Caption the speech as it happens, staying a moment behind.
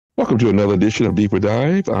Welcome to another edition of Deeper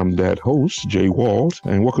Dive. I'm that host, JWald,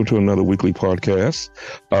 and welcome to another weekly podcast.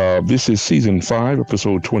 This is season 5,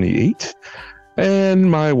 episode 28.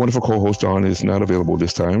 And my wonderful co-host, Dawn, is not available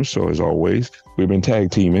this time. So as always, we've been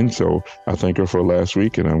tag teaming. So I thank her for last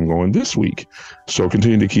week and I'm going this week. So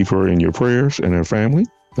continue to keep her in your prayers and her family.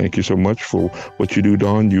 Thank you so much for what you do,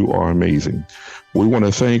 Dawn. You are amazing. We want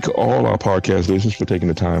to thank all our podcast listeners for taking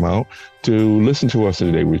the time out to listen to us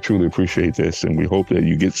today. We truly appreciate this, and we hope that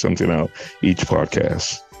you get something out each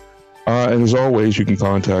podcast. And as always, you can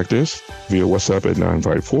contact us via WhatsApp at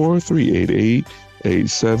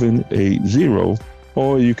 954-388-8780,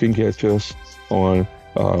 or you can catch us on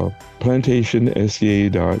Plantation,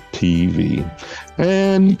 psdatv.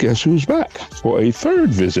 And guess who's back for a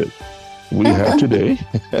third visit? We have today,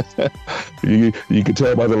 you can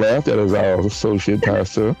tell by the laugh, that is our associate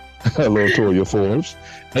pastor, Latoya Forbes,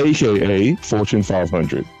 a.k.a. Fortune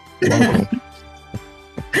 500. Welcome.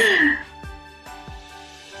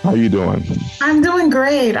 How you doing? I'm doing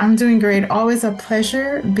great. Always a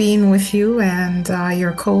pleasure being with you and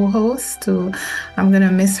your co-host, who I'm going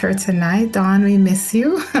to miss her tonight. Dawn, we miss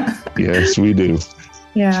you. Yes, we do.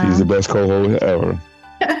 Yeah. She's the best co-host ever.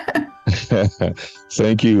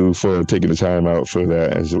 Thank you for taking the time out for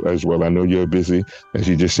that as well. I know you're busy. As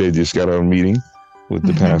you just said, just got our meeting with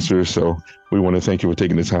the pastor. So we want to thank you for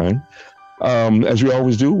taking the time. As we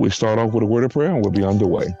always do, we start off with a word of prayer and we'll be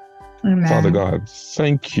underway. Amen. Father God,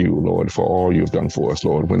 thank you, Lord, for all you've done for us,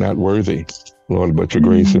 Lord. We're not worthy, Lord, but your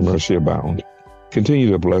grace and mercy abound. Continue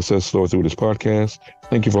to bless us, Lord, through this podcast.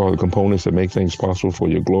 Thank you for all the components that make things possible for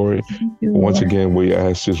your glory. Once again, we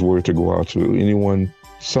ask this word to go out to anyone,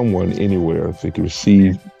 someone, anywhere that can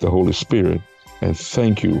receive the Holy Spirit. And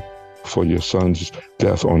thank you for your son's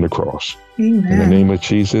death on the cross. Amen. In the name of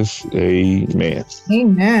Jesus, amen.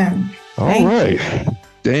 Amen. All right.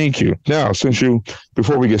 Thank you. Now,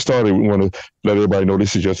 before we get started, we want to let everybody know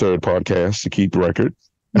this is your third podcast to keep record.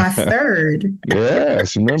 My third.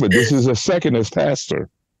 Yes. Remember, this is a second as pastor.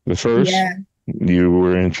 The first, you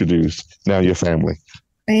were introduced. Now your family.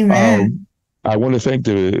 Amen. I want to thank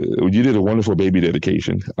you did a wonderful baby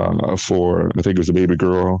dedication for, I think it was a baby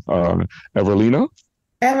girl, Evelina.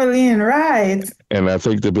 Evelyn, right. And I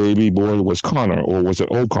think the baby boy was Connor, or was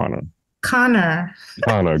it O'Connor? Connor.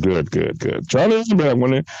 Good. Try to remember. I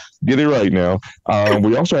want to get it right now.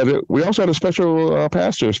 We also had a special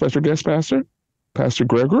pastor, special guest pastor, Pastor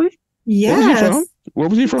Gregory. Yes. Where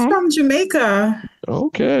was he from? From Jamaica.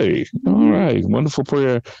 Okay. All right. Wonderful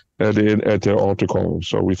prayer at the altar call.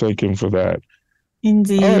 So we thank him for that.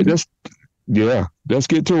 Indeed. All right. Let's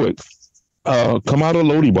get to it. Come out of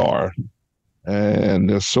Lodebar.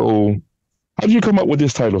 And so, how did you come up with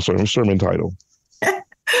this sermon title?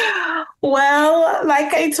 Well,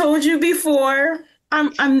 like I told you before,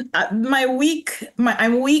 one of my weak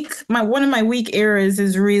areas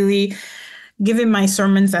is really giving my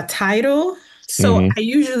sermons a title. So I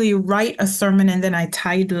usually write a sermon and then I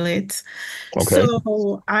title it. Okay.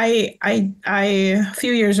 So I a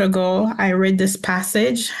few years ago, I read this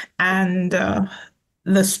passage and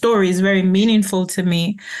the story is very meaningful to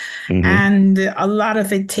me. And a lot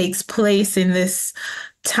of it takes place in this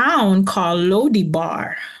town called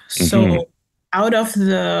Lodebar. So out of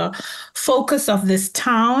the focus of this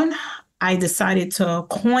town, I decided to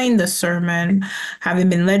coin the sermon, having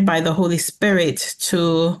been led by the Holy Spirit,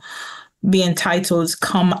 to be entitled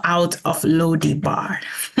Come Out of Lodebar.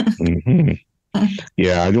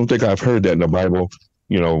 Yeah, I don't think I've heard that in the Bible.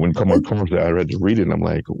 You know, when someone comes there, I read to read it, and I'm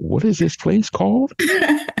like, what is this place called?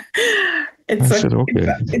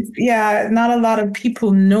 Not a lot of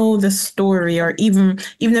people know the story, or even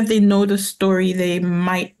if they know the story, they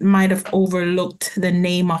might have overlooked the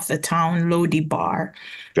name of the town, Lodebar.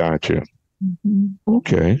 Gotcha.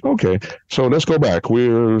 Okay. So let's go back.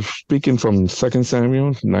 We're speaking from 2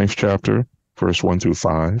 Samuel, 9th chapter, verse 1 through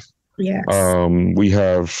 5. Yes. We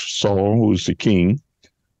have Saul, who's the king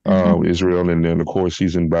of Israel, and then of course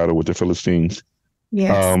he's in battle with the Philistines.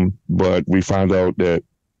 Yes. But we find out that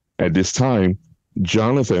at this time,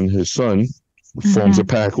 Jonathan, his son, forms a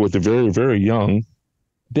pact with the very, very young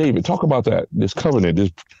David. Talk about that, this covenant,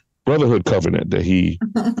 this brotherhood covenant that he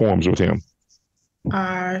forms with him.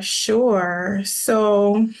 Sure.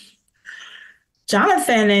 So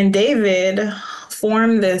Jonathan and David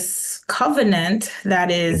form this covenant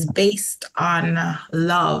that is based on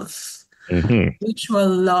love, mutual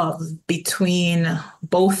love between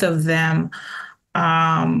both of them.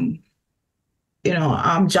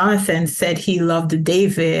 Jonathan said he loved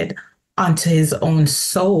David unto his own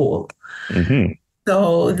soul.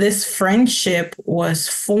 So this friendship was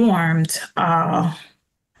formed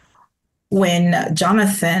when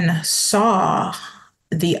Jonathan saw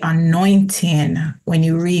the anointing when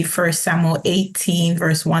you read 1 Samuel 18,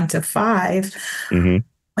 verse 1 to 5. Mm-hmm.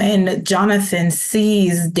 When Jonathan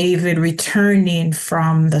sees David returning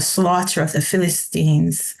from the slaughter of the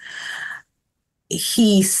Philistines,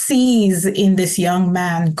 he sees in this young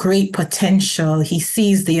man great potential. He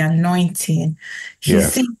sees the anointing. He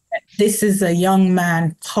Yes. sees that this is a young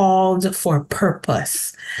man called for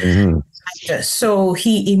purpose. Mm-hmm. So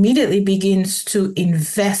he immediately begins to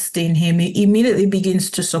invest in him. He immediately begins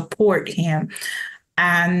to support him.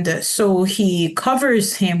 And so he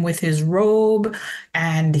covers him with his robe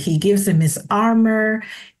and he gives him his armor,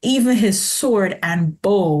 even his sword and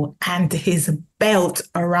bow and his belt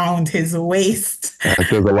around his waist. That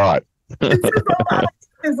says a lot.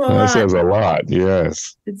 That says a lot.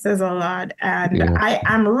 Yes. It says a lot. And I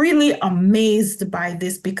am really amazed by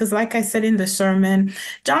this because, like I said in the sermon,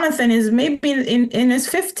 Jonathan is maybe in his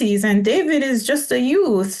 50s and David is just a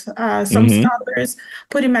youth. Some scholars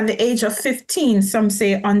put him at the age of 15. Some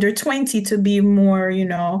say under 20 to be more,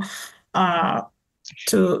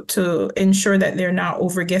 to ensure that they're not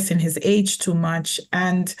overguessing his age too much.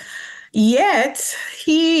 And yet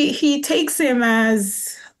he takes him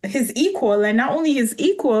as his equal, and not only his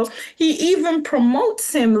equal, he even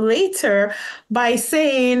promotes him later by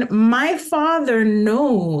saying, my father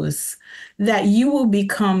knows that you will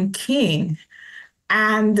become king,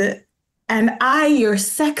 and I your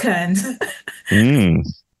second.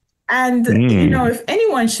 And if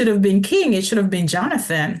anyone should have been king, it should have been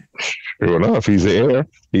Jonathan. Sure enough, he's the heir.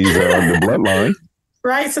 He's the bloodline.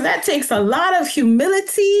 Right. So that takes a lot of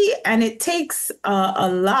humility, and it takes a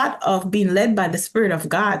lot of being led by the Spirit of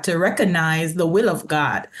God to recognize the will of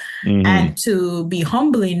God and to be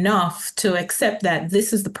humble enough to accept that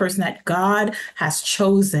this is the person that God has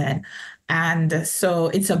chosen. And so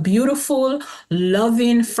it's a beautiful,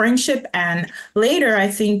 loving friendship. And later, I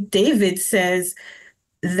think David says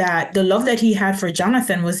that the love that he had for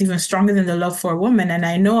Jonathan was even stronger than the love for a woman. And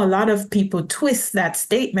I know a lot of people twist that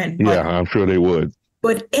statement. But yeah, I'm sure they would.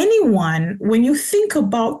 But anyone, when you think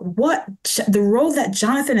about what the role that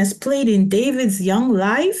Jonathan has played in David's young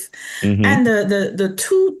life, and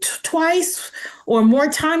the twice or more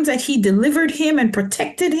times that he delivered him and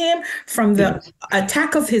protected him from the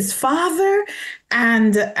attack of his father,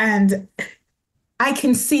 and I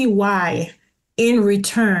can see why, in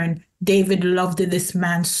return, David loved this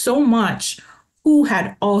man so much, who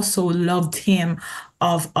had also loved him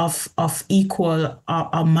of equal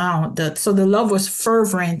amount. So the love was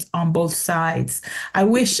fervent on both sides. I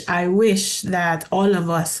wish that all of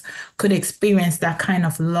us could experience that kind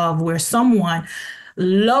of love where someone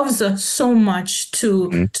loves us so much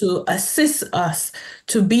to assist us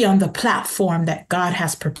to be on the platform that God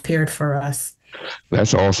has prepared for us.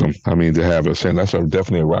 That's awesome. I mean, to have that's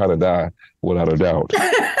definitely a ride or die, without a doubt.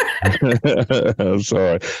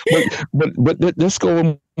 Sorry, but let's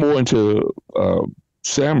go more into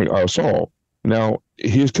Saul. Now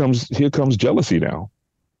here comes jealousy. Now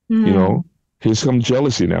here comes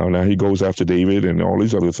jealousy. Now he goes after David and all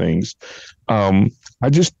these other things. I mean,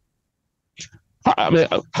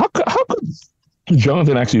 how could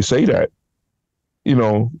Jonathan actually say that?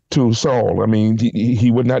 To Saul. I mean,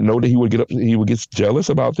 he would not know that he would get jealous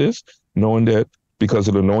about this, knowing that because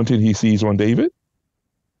of the anointing he sees on David.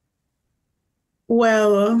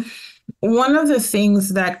 Well, one of the things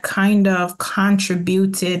that kind of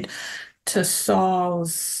contributed to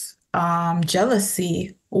Saul's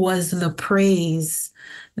jealousy was the praise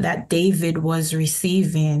that David was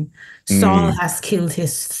receiving. Saul has killed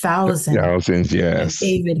his thousands, yes.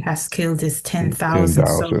 David has killed his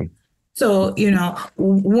 10,000. So,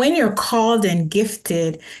 when you're called and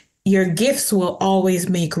gifted, your gifts will always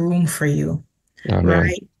make room for you.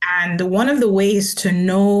 Right. And one of the ways to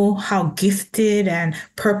know how gifted and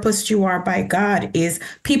purposed you are by God is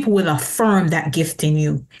people will affirm that gift in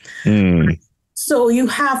you. So you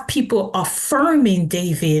have people affirming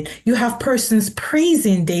David. You have persons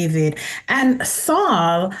praising David. And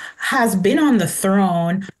Saul has been on the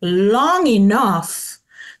throne long enough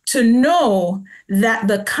to know that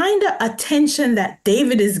the kind of attention that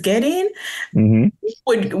David is getting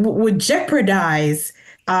would jeopardize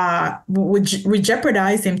him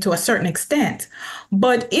to a certain extent.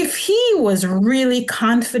 But if he was really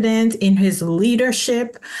confident in his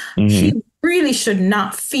leadership, he really should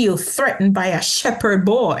not feel threatened by a shepherd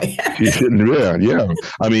boy. He shouldn't. Yeah.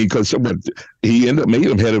 I mean, because he ended up making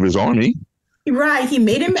him head of his army. Right. He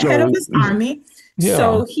made him head of his army. Yeah.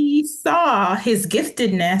 So he saw his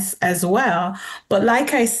giftedness as well. But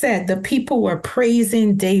like I said, the people were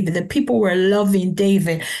praising David. The people were loving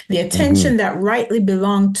David. The attention that rightly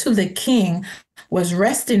belonged to the king was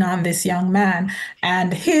resting on this young man,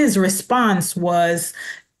 and his response was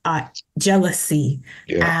uh, jealousy.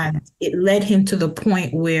 Yeah. And it led him to the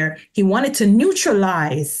point where he wanted to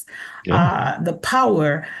neutralize Yeah. the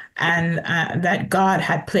power and that God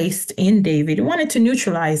had placed in David. He wanted to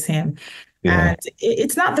neutralize him. Yeah. And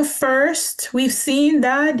it's not the first. We've seen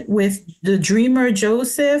that with the dreamer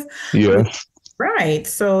Joseph. Yes. Right.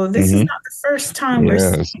 So this is Mm-hmm. not the first time we're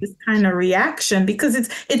seeing Yes. this kind of reaction, because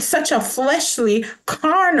it's such a fleshly,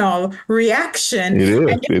 carnal reaction. It is.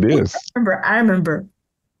 And It is. I remember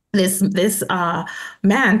this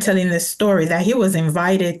man telling this story that he was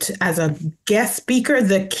invited as a guest speaker,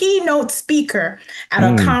 the keynote speaker at a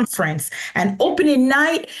Mm. conference, and opening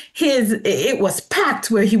night it was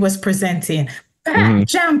packed where he was presenting, Mm-hmm. packed,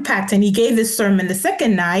 jam packed, and he gave his sermon. The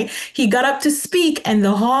second night he got up to speak, and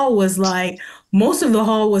the hall was like, most of the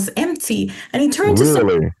hall was empty, and he turned to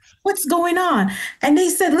someone, Really? what's going on? And they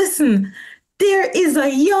said, listen, there is a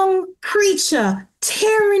young preacher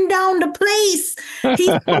tearing down the place. He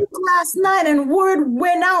spoke last night, and word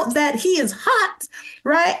went out that he is hot,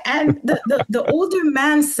 right? And the older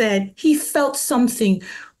man said he felt something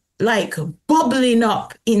like bubbling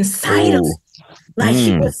up inside of, Oh. like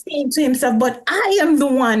he was saying to himself, but I am the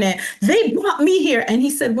one, and they brought me here. And he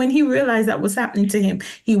said when he realized that was happening to him,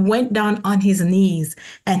 he went down on his knees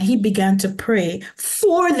and he began to pray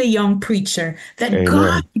for the young preacher, that Amen.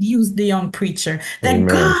 God would use the young preacher, that Amen.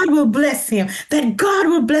 God will bless him, that God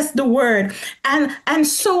will bless the word. And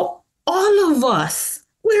so all of us,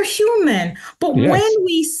 we're human, but Yes. when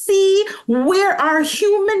we see where our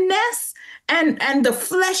humanness and the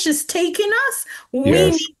flesh is taking us, we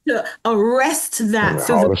Yes. need to arrest that The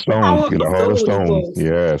through heart the of stone. power Get a of the heart of Holy stone. Ghost,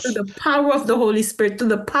 Yes. through the power of the Holy Spirit, through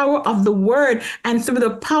the power of the word, and through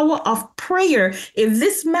the power of prayer. If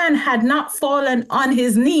this man had not fallen on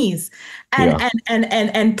his knees and Yeah.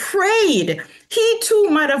 and prayed, he too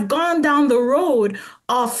might have gone down the road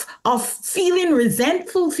of feeling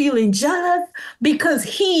resentful, feeling jealous, because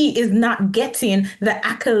he is not getting the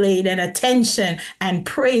accolade and attention and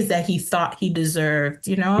praise that he thought he deserved,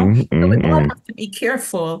 you know? Mm-hmm. So we all Mm-hmm. have to be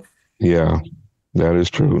careful. Yeah. That is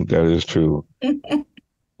true. That is true.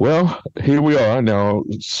 Well, here we are now.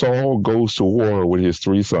 Saul goes to war with his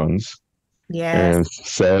 3 sons, Yes, and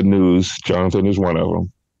sad news, Jonathan is one of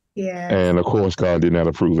them. yes, And of course, God did not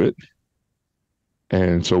approve it.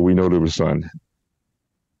 And so we know there was a son.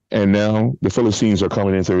 And now the Philistines are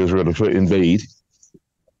coming into Israel to invade.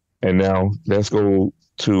 And now let's go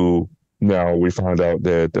to, now we find out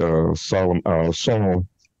that Saul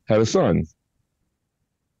had a son,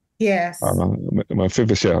 yes.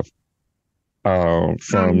 Mephibosheth,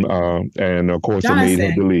 from, and of course, it made her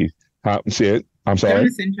Jonathan. believe. Say it. I'm sorry.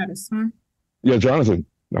 Jonathan had a son. Yeah, Jonathan.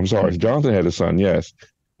 I'm sorry. Jonathan had a son, yes.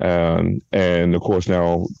 And of course,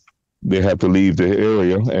 now they have to leave the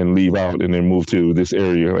area and leave out and then move to this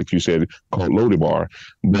area, like you said, called Lodebar.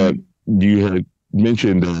 But you had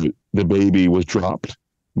mentioned that the baby was dropped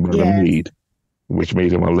by the maid, which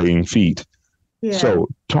made him a lame feet. Yeah. So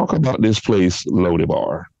talk about this place,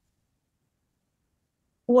 Lodebar.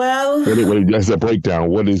 Well, That's a breakdown.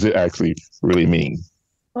 What does it actually really mean?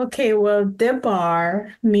 okay, well,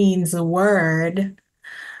 Debar means a word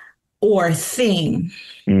or thing.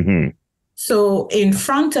 Mm-hmm. So in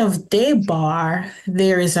front of Debar,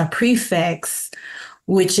 there is a prefix,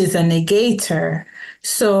 which is a negator.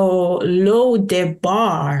 So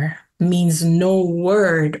Lodebar means no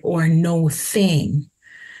word or no thing.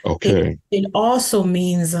 Okay. It also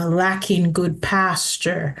means lacking good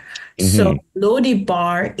pasture. Mm-hmm. So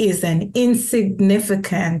Lodebar is an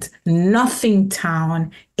insignificant, nothing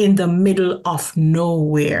town in the middle of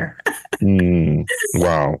nowhere.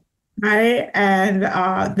 Wow. Right. And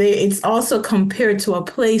it's also compared to a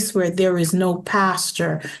place where there is no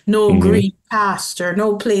pasture, no green pasture,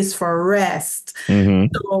 no place for rest. Mm-hmm.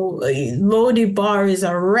 So Lodebar is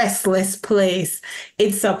a restless place.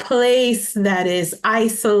 It's a place that is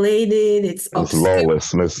isolated. It's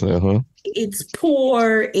lawlessness. It's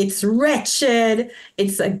poor, it's wretched,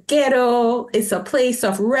 it's a ghetto, it's a place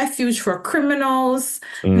of refuge for criminals.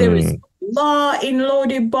 There is law in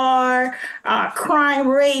Lodebar. Crime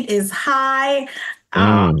rate is high.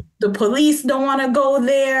 The police don't want to go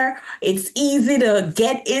there. It's easy to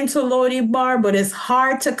get into Lodebar, but it's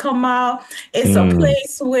hard to come out. It's a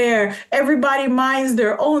place where everybody minds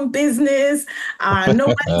their own business.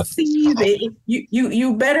 Nobody sees it.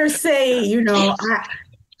 You better say,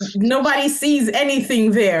 nobody sees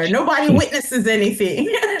anything there. Nobody witnesses anything.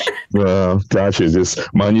 Well, gotcha. Just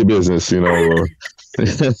mind your business,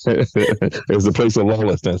 It's a place of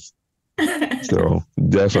lawlessness. So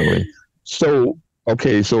definitely. So,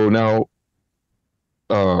 okay. So now,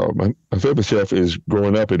 Mephibosheth is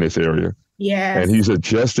growing up in this area, and Yes. he's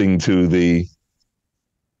adjusting to the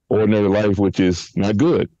ordinary life, which is not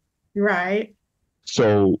good. Right.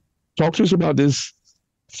 So, talk to us about this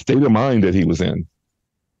state of mind that he was in.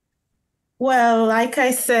 Well, like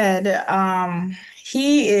I said,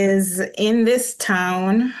 he is in this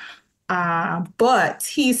town, but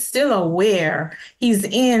he's still aware. He's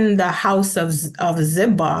in the house of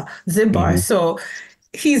Zibar. Mm-hmm. So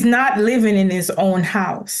he's not living in his own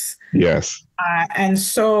house. Yes. And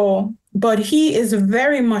so, but he is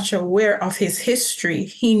very much aware of his history.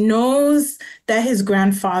 He knows that his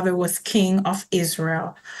grandfather was king of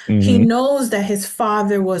Israel. He Mm-hmm. knows that his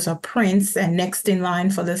father was a prince and next in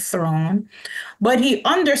line for the throne. But he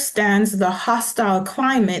understands the hostile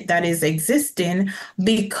climate that is existing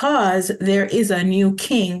because there is a new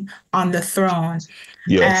king on the throne.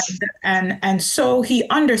 Yes. And so he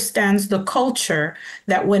understands the culture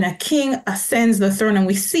that when a king ascends the throne, and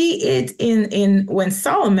we see it in when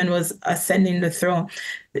Solomon was ascending the throne,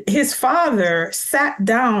 his father sat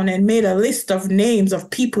down and made a list of names of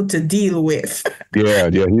people to deal with. Yeah,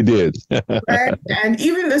 he did. Right? And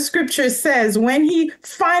even the scripture says when he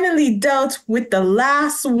finally dealt with the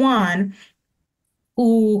last one,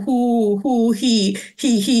 who he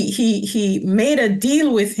made a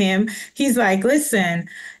deal with him. He's like, listen,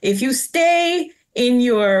 if you stay in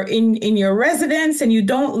your residence and you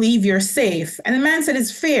don't leave, you're safe. And the man said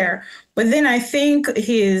it's fair. But then I think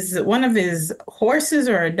one of his horses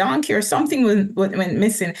or a donkey or something went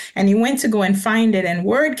missing, and he went to go and find it. And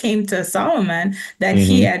word came to Solomon that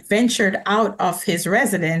he Mm-hmm. had ventured out of his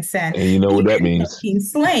residence, and And you know he what that ended up means. being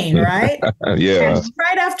slain, right? Yeah. And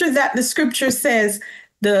right after that, the scripture says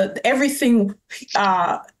the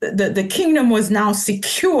kingdom was now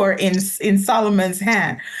secure in Solomon's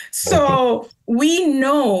hand. So we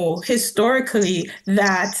know historically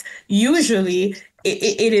that usually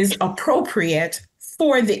it is appropriate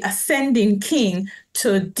for the ascending king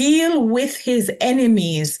to deal with his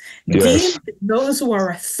enemies, deal Yes. with those who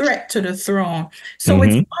are a threat to the throne. So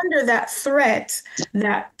it's Mm-hmm. under that threat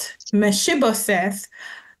that Mephibosheth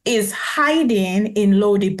is hiding in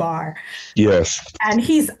Lodebar. Yes. And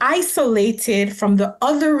he's isolated from the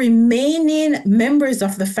other remaining members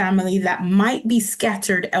of the family that might be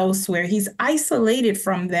scattered elsewhere. He's isolated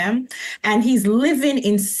from them and he's living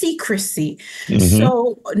in secrecy. Mm-hmm.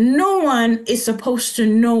 So no one is supposed to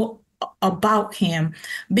know about him,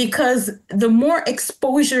 because the more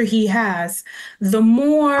exposure he has, the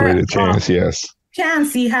more Greater chance. Yes.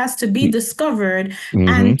 chance he has to be discovered Mm-hmm.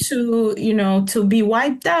 and to be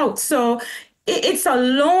wiped out. So it's a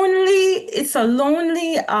lonely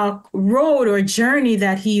road or journey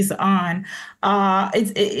that he's on.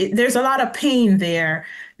 There's a lot of pain there.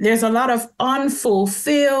 There's a lot of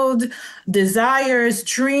unfulfilled desires,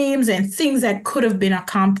 dreams, and things that could have been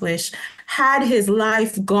accomplished had his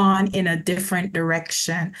life gone in a different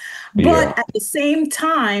direction. Yeah. But at the same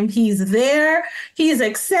time, he's there. He's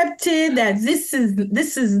accepted that this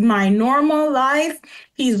is my normal life.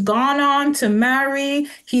 He's gone on to marry.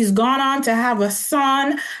 He's gone on to have a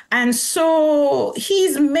son. And so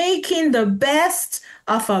he's making the best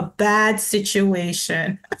of a bad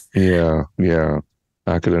situation. Yeah. Yeah.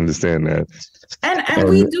 I could understand that. And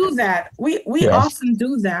we do that. We Yeah. often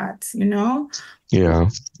do that, you know. Yeah.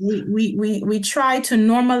 We try to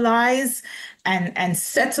normalize and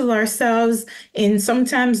settle ourselves in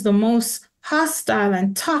sometimes the most hostile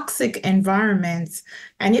and toxic environments,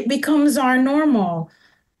 and it becomes our normal.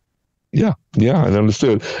 Yeah. Yeah. I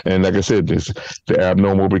understood. And like I said, the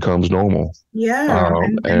abnormal becomes normal. Yeah,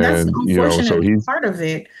 and that's And so unfortunately he's part of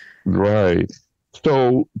it. right.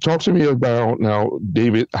 So talk to me about now,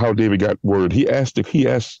 David, how David got word. He asked the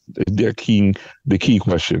key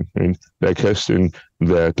question, and that question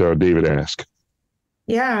that David asked.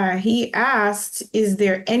 Yeah, he asked, is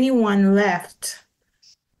there anyone left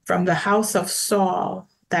from the house of Saul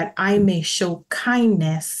that I may show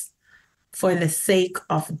kindness for the sake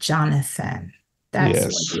of Jonathan? That's what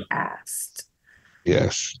Yes. he asked.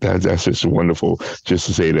 Yes. That's just wonderful just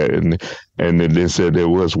to say that. And then said there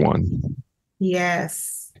was one.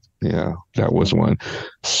 Yes. Yeah, that was one.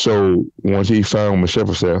 So once he found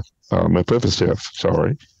Mephibosheth,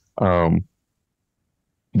 sorry, then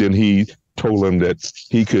he told him that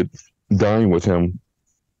he could dine with him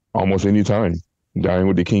almost any time, dine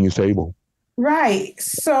with the king's table. Right.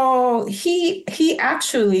 So he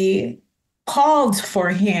actually called for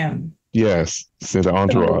him. Yes, sent an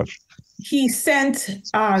entourage. So he sent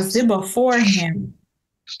Ziba for him.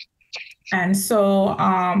 And so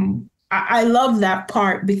I love that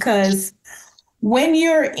part, because when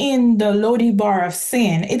you're in the Lodebar of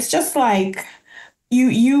sin, it's just like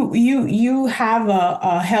you have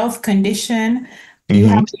a health condition, you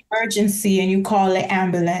have Hmm. an emergency, and you call the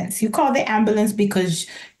ambulance. You call the ambulance because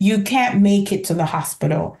you can't make it to the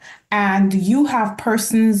hospital. And you have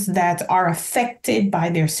persons that are affected by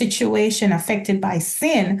their situation, affected by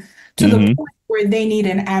sin, to the Hmm. point where they need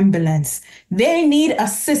an ambulance. They need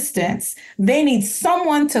assistance. They need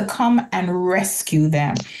someone to come and rescue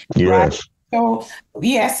them, right? Yes. So,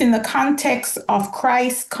 yes, in the context of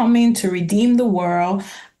Christ coming to redeem the world,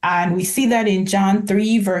 and we see that in John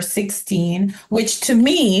 3, verse 16, which to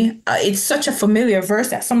me, it's such a familiar verse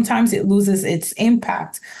that sometimes it loses its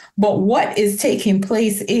impact. But what is taking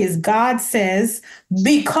place is God says,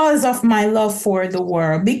 because of my love for the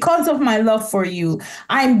world, because of my love for you,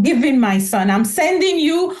 I'm giving my son, I'm sending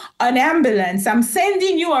you an ambulance, I'm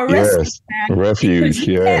sending you a rescue Yes. plan because Refuge. you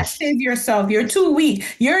can't Yes. save yourself. You're too weak.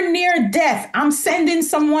 You're near death. I'm sending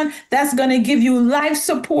someone that's going to give you life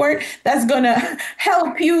support, that's going to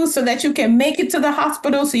help you so that you can make it to the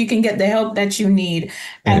hospital so you can get the help that you need.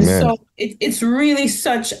 And Amen. so it's really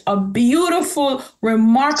such a beautiful,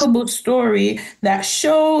 remarkable story that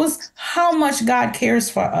shows how much God cares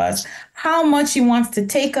for us, how much He wants to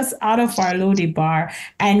take us out of our Lodebar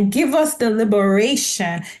and give us the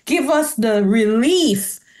liberation, give us the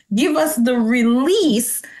relief, give us the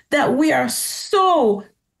release that we are so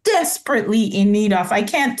desperately in need of. I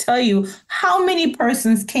can't tell you how many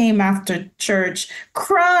persons came after church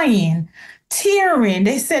crying, tearing.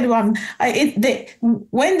 They said, well,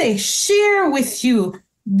 when they share with you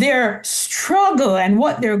their struggle and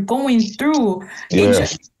what they're going through, it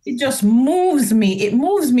just Yes. it just moves me. It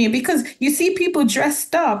moves me because you see people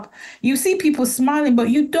dressed up, you see people smiling, but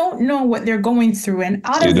you don't know what they're going through. And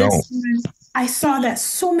out You of don't. this, I saw that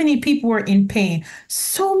so many people were in pain.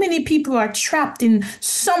 So many people are trapped in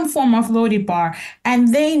some form of Lodebar,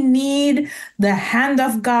 and they need the hand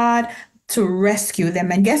of God to rescue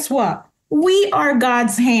them. And guess what? We are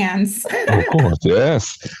God's hands. Of course.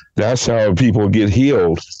 Yes. That's how people get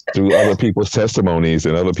healed through other people's testimonies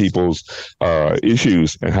and other people's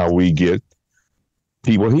issues, and how we get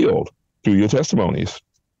people healed through your testimonies.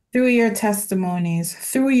 Through your testimonies,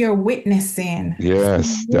 through your witnessing,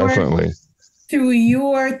 Yes, definitely. through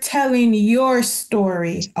your telling your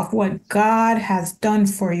story of what God has done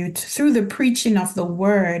for you, through the preaching of the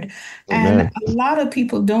word. And Amen. a lot of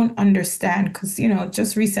people don't understand because,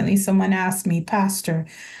 just recently someone asked me, Pastor,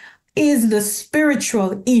 is the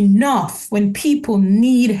spiritual enough when people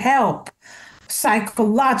need help?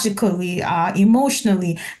 Psychologically,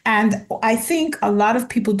 emotionally. And I think a lot of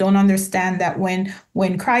people don't understand that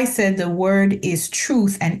when Christ said the word is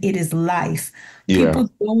truth and it is life, Yeah. people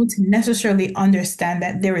don't necessarily understand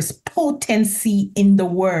that there is potency in the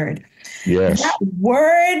word. That Yes.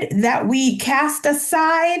 word that we cast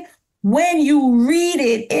aside, when you read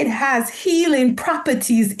it, it has healing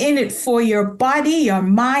properties in it for your body, your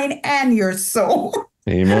mind, and your soul.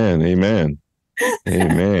 Amen. Amen.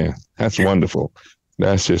 Amen. That's wonderful.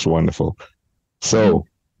 That's just wonderful. So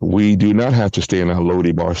we do not have to stay in a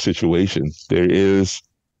loady bar situation. There is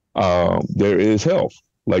help,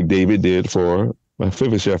 like David did for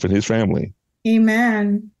Mephibosheth and his family.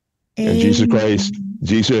 Amen. And Jesus Christ, Amen.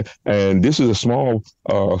 Jesus, and this is a small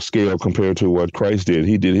scale compared to what Christ did.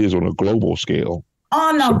 He did his on a global scale.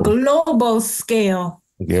 On So a global scale.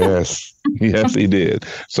 yes, yes, he did.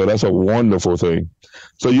 So that's a wonderful thing.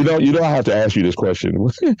 So you don't have to ask you this question.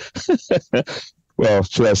 Well,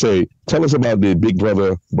 should I say, tell us about the Big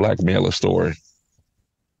Brother blackmailer story.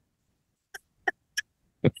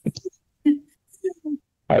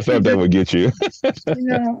 I thought that would get you.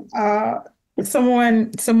 You know,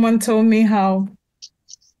 someone told me how,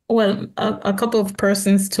 well, a couple of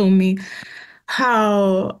persons told me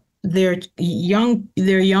how their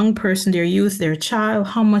young person, their youth, their child,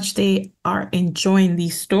 how much they are enjoying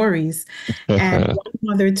these stories. And one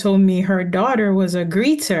mother told me her daughter was a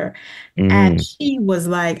greeter, and Hmm. she was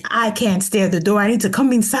like, I can't stay at the door. I need to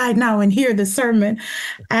come inside now and hear the sermon.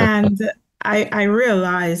 And I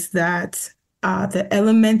realized that the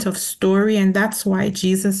element of story, and that's why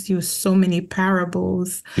Jesus used so many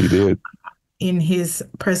parables He did. in his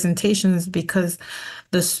presentations, because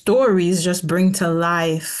the stories just bring to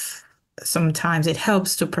life. Sometimes it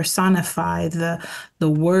helps to personify the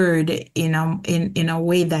word in a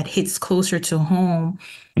way that hits closer to home.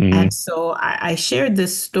 Hmm. And so I shared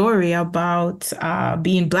this story about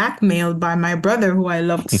being blackmailed by my brother, who I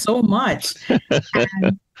loved so much.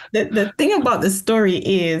 And the thing about the story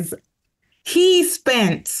is he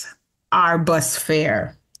spent our bus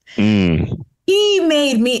fare. Mm. He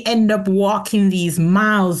made me end up walking these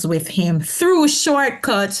miles with him through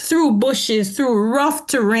shortcuts, through bushes, through rough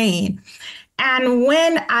terrain. And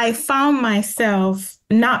when I found myself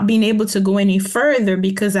not being able to go any further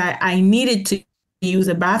because I needed to use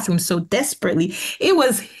a bathroom so desperately, it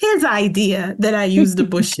was his idea that I use the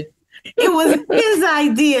bushes. It was his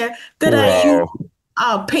idea that I use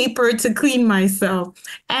Wow. paper to clean myself.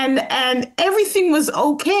 And everything was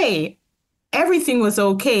okay. Everything was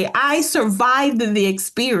okay. I survived the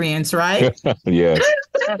experience, right? Yes.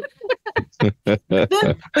 But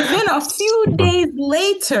then a few days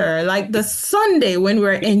later, like the Sunday when we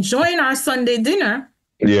were enjoying our Sunday dinner,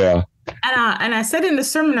 Yeah. and I said in the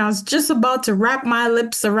sermon, I was just about to wrap my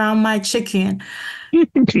lips around my chicken,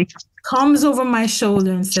 comes over my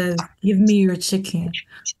shoulder and says, "Give me your chicken,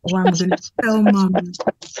 or I'm gonna tell mommy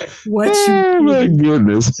what you Oh my did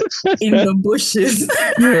goodness. in the bushes."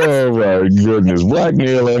 Oh my goodness.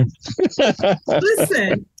 Blackmailer.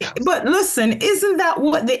 Listen, but listen, isn't that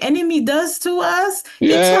what the enemy does to us? He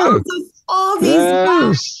tells Yeah. us all these lies,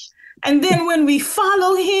 Yes. and then when we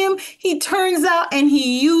follow him, he turns out and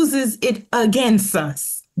he uses it against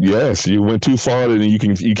us. Yes. You went too far and you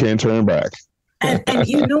can't turn back. And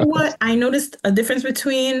you know what? I noticed a difference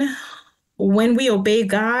between when we obey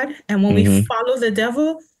God and when we Hmm. follow the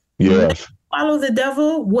devil. When we Yes. follow the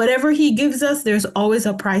devil, whatever he gives us, there's always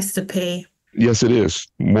a price to pay. Yes, it is.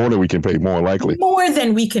 More than we can pay, more likely. More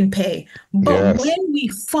than we can pay. But Yes. when we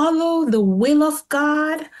follow the will of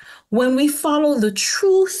God, when we follow the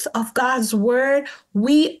truth of God's word,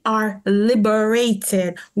 we are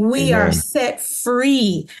liberated. We are Amen. set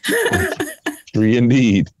free. Free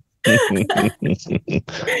indeed. I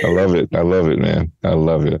love it. I love it, man. I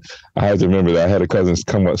love it. I have to remember that I had a cousin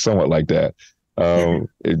come up somewhat like that.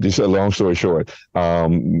 Just a long story short,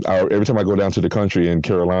 every time I go down to the country in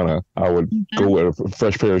Carolina, I would go with a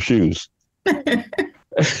fresh pair of shoes.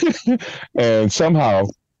 And somehow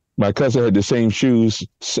my cousin had the same shoe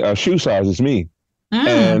size as me.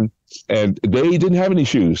 Mm. And they didn't have any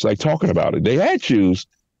shoes, like talking about it. They had shoes,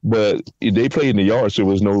 but they played in the yard, so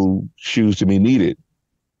there was no shoes to be needed.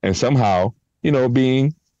 And somehow,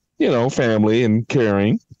 being, family and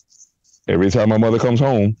caring, every time my mother comes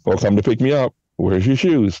home or come to pick me up, where's your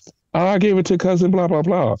shoes? Oh, I gave it to cousin, blah, blah,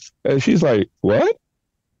 blah. And she's like, what?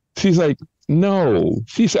 She's like, no.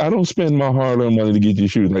 She said, I don't spend my hard-earned money to get you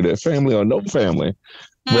shoes like that, family or no family.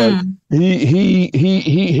 But he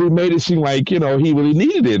made it seem like, he really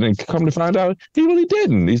needed it. And come to find out, he really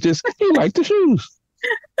didn't. He liked the shoes.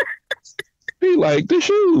 He liked the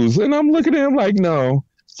shoes. And I'm looking at him like, no.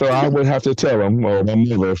 So I would have to tell him, or my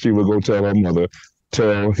mother, she would go tell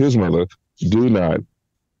his mother, do not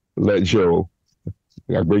let Joe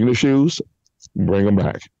bring the shoes, bring them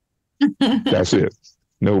back. That's it.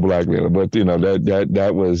 No blackmailer. But,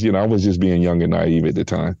 that was, I was just being young and naive at the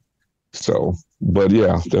time. So, but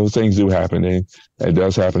yeah, those things do happen. And it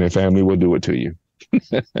does happen, and family will do it to you.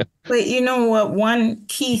 But you know what? One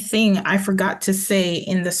key thing I forgot to say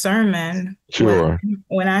in the sermon. Sure.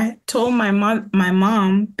 When I told my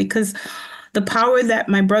mom, because the power that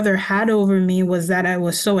my brother had over me was that I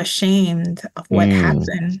was so ashamed of what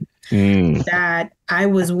happened that I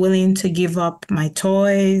was willing to give up my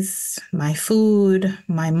toys, my food,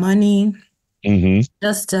 my money,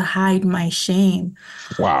 just to hide my shame.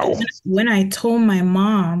 Wow. When I told my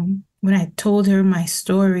mom, when I told her my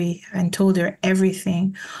story and told her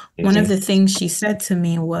everything, one of the things she said to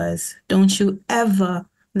me was, don't you ever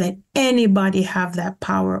let anybody have that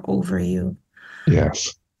power over you.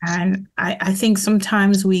 Yes. And I think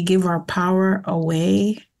sometimes we give our power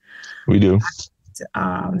away. We do.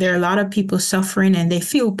 There are a lot of people suffering and they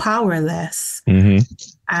feel powerless.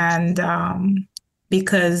 And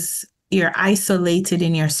because you're isolated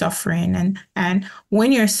in your suffering. And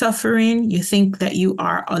when you're suffering, you think that you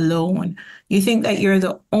are alone. You think that you're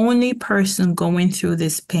the only person going through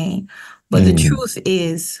this pain. But the truth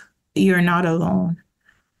is, you're not alone.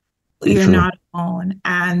 You're not alone.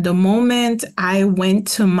 And the moment I went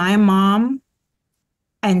to my mom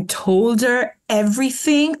and told her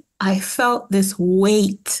everything, I felt this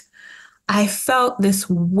weight.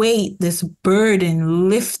 This burden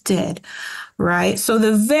lifted. Right? So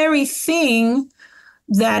the very thing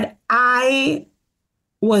that I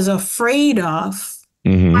was afraid of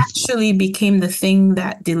actually became the thing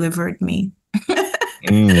that delivered me.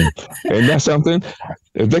 And that's something,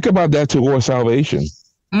 think about that towards salvation.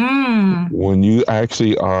 When you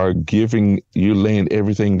actually are you're laying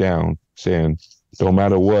everything down, saying, no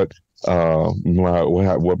matter what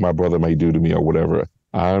my brother may do to me or whatever,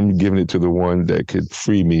 I'm giving it to the one that could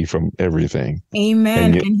free me from everything.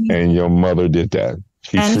 Amen. And your mother did that.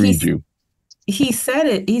 She freed you. He said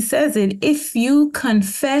it. He says it. If you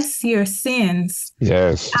confess your sins,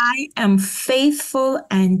 yes, I am faithful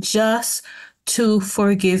and just to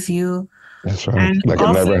forgive you. That's right. And Like it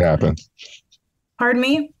never often, happened. pardon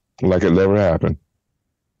me? Like it never happened.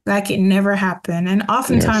 Like it never happened. And Yes.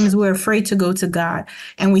 oftentimes we're afraid to go to God,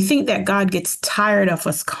 and we think that God gets tired of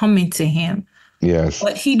us coming to him. Yes.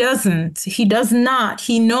 But he doesn't. He does not.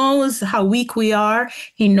 He knows how weak we are.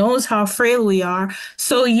 He knows how frail we are.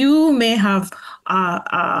 So uh,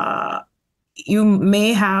 uh, you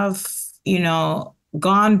may have,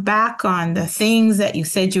 gone back on the things that you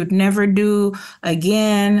said you'd never do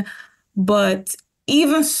again. But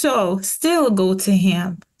even so, still go to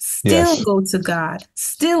him. Still Yes. go to God.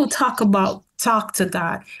 Still talk to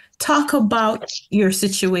God. Talk about your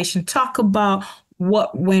situation. Talk about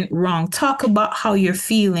what went wrong. Talk about how you're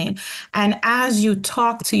feeling. And as you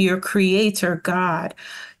talk to your creator, God,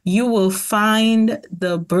 you will find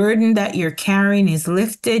the burden that you're carrying is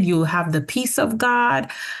lifted. You'll have the peace of God.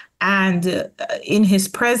 And in his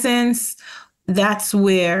presence, that's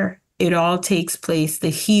where it all takes place, the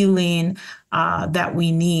healing that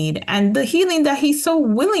we need and the healing that he's so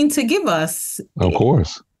willing to give us. Of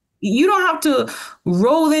course. You don't have to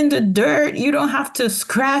roll in the dirt. You don't have to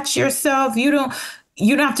scratch yourself. You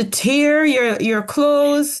don't have to tear your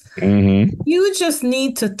clothes. Mm-hmm. You just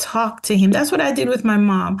need to talk to him. That's what I did with my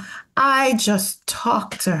mom. I just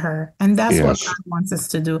talked to her. And that's what Yes. God wants us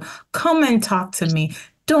to do. Come and talk to me.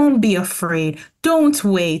 Don't be afraid. Don't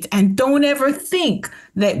wait. And don't ever think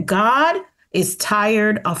that God is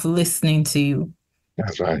tired of listening to you.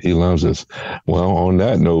 That's right. He loves us. Well, on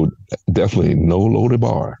that note, definitely no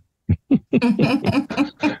Lodebar.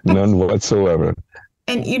 None whatsoever.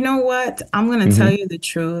 And you know what? I'm going to tell Mm-hmm. you the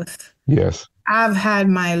truth. Yes. I've had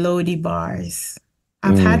my Lodebars.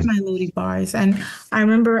 I've had Mm. my Lodebars. And I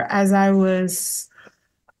remember as I was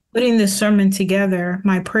putting this sermon together,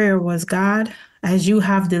 my prayer was, God, as you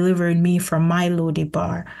have delivered me from my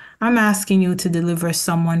Lodebar, I'm asking you to deliver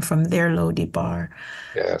someone from their Lodebar.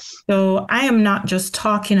 Yes. So I am not just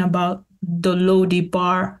talking about the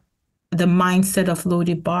Lodebar, the mindset of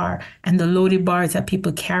Lodebar and the Lodebars that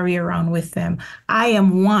people carry around with them. I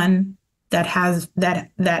am one that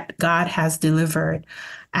God has delivered.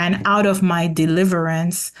 And out of my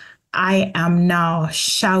deliverance, I am now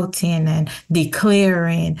shouting and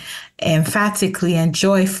declaring emphatically and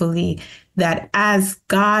joyfully that as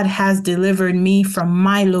God has delivered me from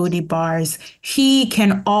my Lodebars, he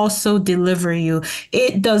can also deliver you.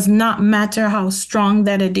 It does not matter how strong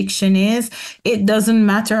that addiction is. It doesn't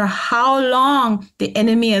matter how long the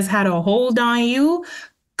enemy has had a hold on you.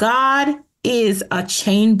 God is a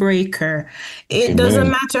chain breaker. It doesn't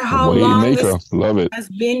Amen. matter how Way long maker. this Love it. has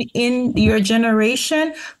been in your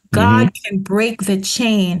generation. Mm-hmm. God can break the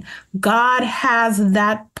chain. God has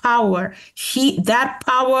that power. That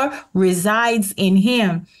power resides in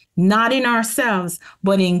him, not in ourselves,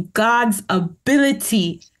 but in God's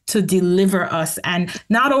ability to deliver us, and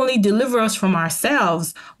not only deliver us from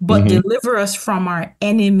ourselves, but Mm-hmm. deliver us from our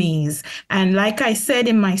enemies. And like I said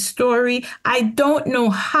in my story, I don't know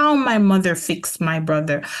how my mother fixed my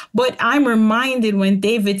brother, but I'm reminded when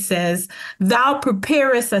David says, thou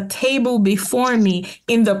preparest a table before me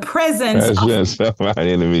in the presence That's of just my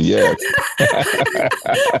enemy. Yes.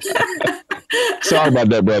 Sorry about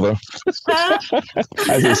that, brother.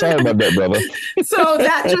 I said, sorry about that, brother. So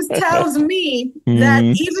that just tells me that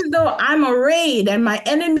Mm-hmm. even though I'm arrayed and my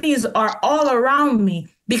enemies are all around me,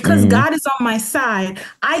 because Mm-hmm. God is on my side,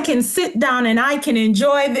 I can sit down and I can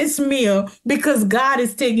enjoy this meal because God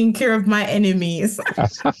is taking care of my enemies.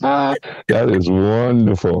 That is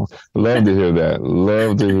wonderful. Love to hear that.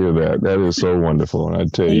 Love to hear that. That is so wonderful. I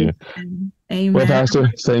tell you. Amen. Well, Amen.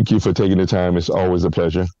 Pastor, thank you for taking the time. It's always a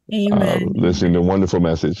pleasure Amen. listening to a wonderful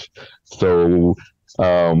message. So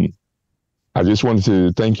I just wanted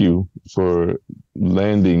to thank you for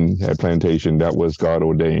landing at Plantation. That was God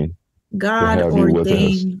ordained to God have you with us.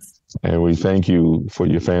 ordained. And we thank you for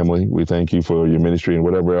your family. We thank you for your ministry and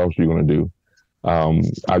whatever else you're going to do.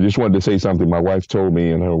 I just wanted to say something. My wife told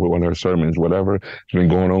me in one of her sermons, whatever has been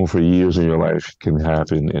going on for years in your life can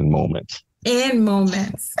happen in moments. In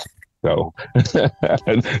moments. So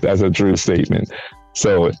that's a true statement.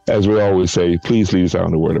 So as we always say, please lead us out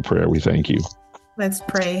in the word of prayer. We thank you. Let's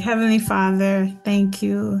pray. Heavenly Father, thank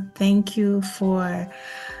you. Thank you for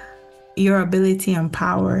your ability and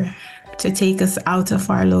power to take us out of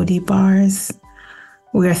our Lodebars.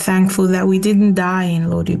 We are thankful that we didn't die in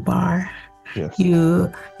Lodebar. Yes.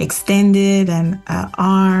 You extended an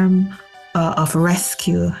arm of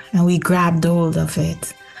rescue, and we grabbed hold of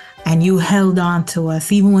it. And you held on to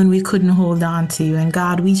us even when we couldn't hold on to you. And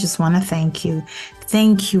God, we just want to thank you.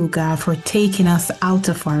 thank you, God, for taking us out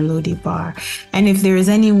of our Lodebar. And if there is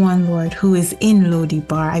anyone, Lord, who is in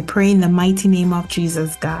Lodebar, I pray in the mighty name of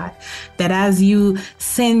Jesus, God, that as you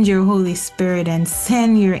send your Holy Spirit and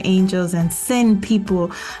send your angels and send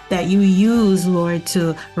people that you use, Lord,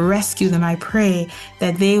 to rescue them, I pray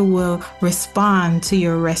that they will respond to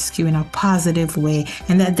your rescue in a positive way,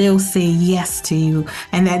 and that they'll say yes to you,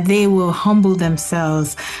 and that they will humble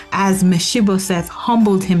themselves as Mephibosheth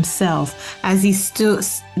humbled himself, as he stood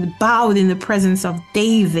bowed in the presence of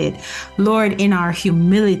David. Lord, in our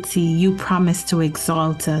humility, you promise to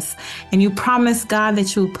exalt us, and you promise, God,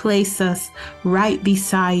 that you'll place us right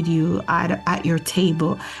beside you at your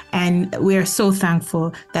table. And we are so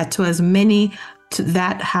thankful that to as many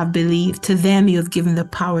that have believed, to them you have given the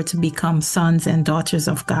power to become sons and daughters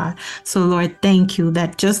of God. So Lord, thank you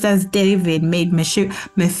that just as David made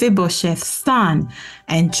Mephibosheth's son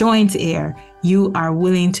and joint heir, you are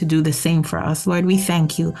willing to do the same for us. Lord, we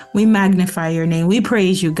thank you. We magnify your name. We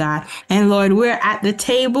praise you, God. And Lord, we're at the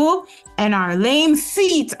table and our lame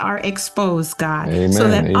feet are exposed, God, Amen, so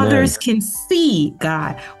that amen. others can see,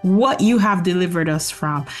 God, what you have delivered us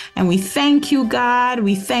from. And we thank you, God.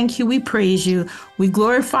 We thank you. We praise you. We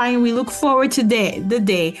glorify and we look forward to the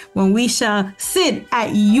day when we shall sit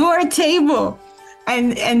at your table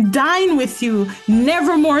and dine with you,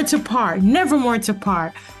 never more to part, never more to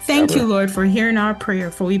part. Thank you, Lord, for hearing our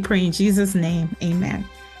prayer, for we pray in Jesus' name. Amen.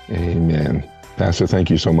 Amen. Pastor, thank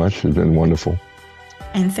you so much. It's been wonderful.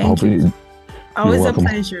 And thank you. Always a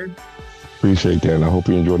pleasure. Appreciate that. And I hope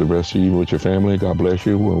you enjoy the rest of you with your family. God bless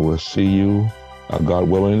you. We'll see you, God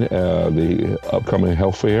willing, the upcoming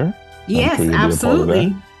health fair. Yes,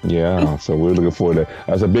 absolutely. Yeah, so we're looking forward to that.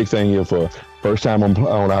 That's a big thing here for first time on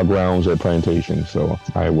our grounds at Plantation. So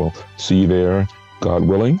I will see you there, God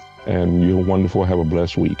willing. And you're wonderful. Have a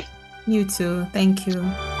blessed week. You too. Thank you.